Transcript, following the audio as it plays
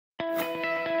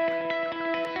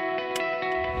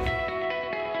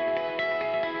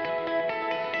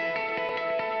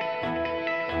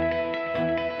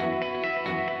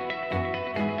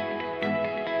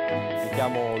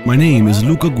My name is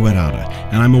Luca Guerrara,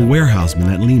 and I'm a warehouseman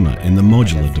at LE.MA in the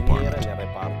Modula department.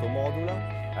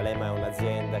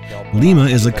 LE.MA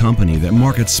is a company that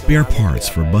markets spare parts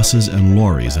for buses and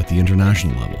lorries at the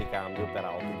international level.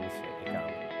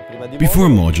 Before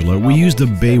Modula, we used a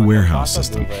bay warehouse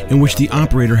system in which the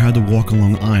operator had to walk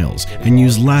along aisles and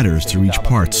use ladders to reach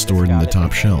parts stored in the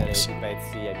top shelves.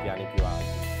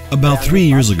 About 3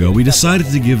 years ago, we decided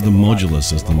to give the Modula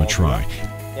system a try,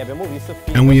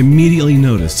 and we immediately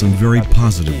noticed some very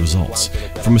positive results.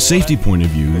 From a safety point of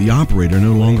view, the operator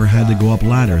no longer had to go up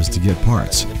ladders to get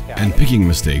parts, and picking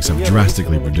mistakes have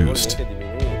drastically reduced.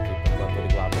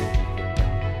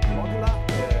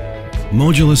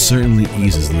 Modula certainly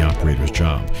eases the operator's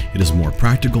job. It is more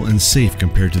practical and safe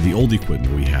compared to the old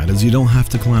equipment we had, as you don't have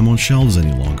to climb on shelves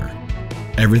any longer.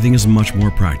 Everything is much more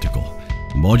practical.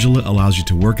 Modula allows you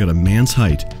to work at a man's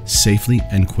height safely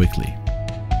and quickly.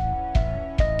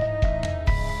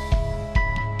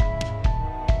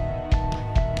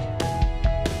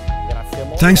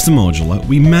 Thanks to Modula,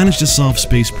 we managed to solve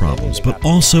space problems, but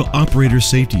also operator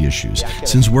safety issues,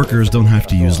 since workers don't have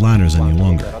to use ladders any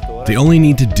longer. They only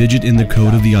need to digit in the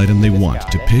code of the item they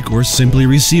want to pick, or simply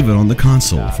receive it on the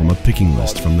console from a picking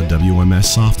list from the WMS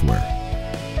software.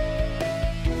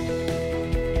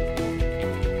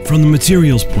 From the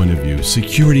materials point of view,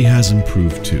 security has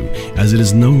improved too, as it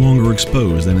is no longer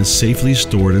exposed and is safely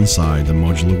stored inside the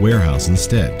Modula warehouse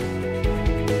instead.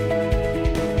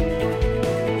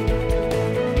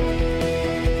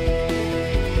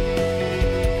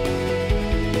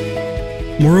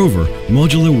 Moreover,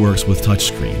 Modula works with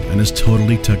touchscreen and is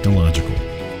totally technological.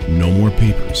 No more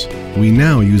papers. We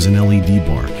now use an LED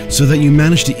bar so that you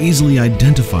manage to easily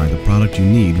identify the product you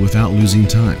need without losing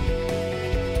time.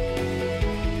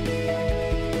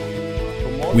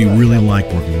 We really like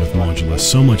working with Modula,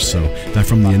 so much so that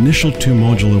from the initial 2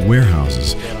 Modula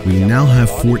warehouses, we now have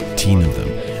 14 of them,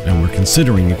 and we're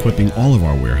considering equipping all of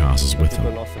our warehouses with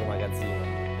them.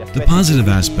 The positive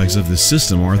aspects of this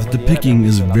system are that the picking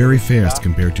is very fast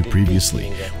compared to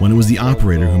previously, when it was the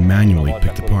operator who manually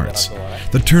picked the parts.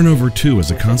 The turnover too,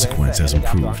 as a consequence, has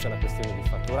improved.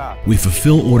 We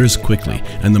fulfill orders quickly,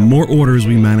 and the more orders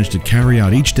we manage to carry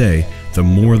out each day, the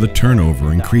more the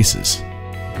turnover increases.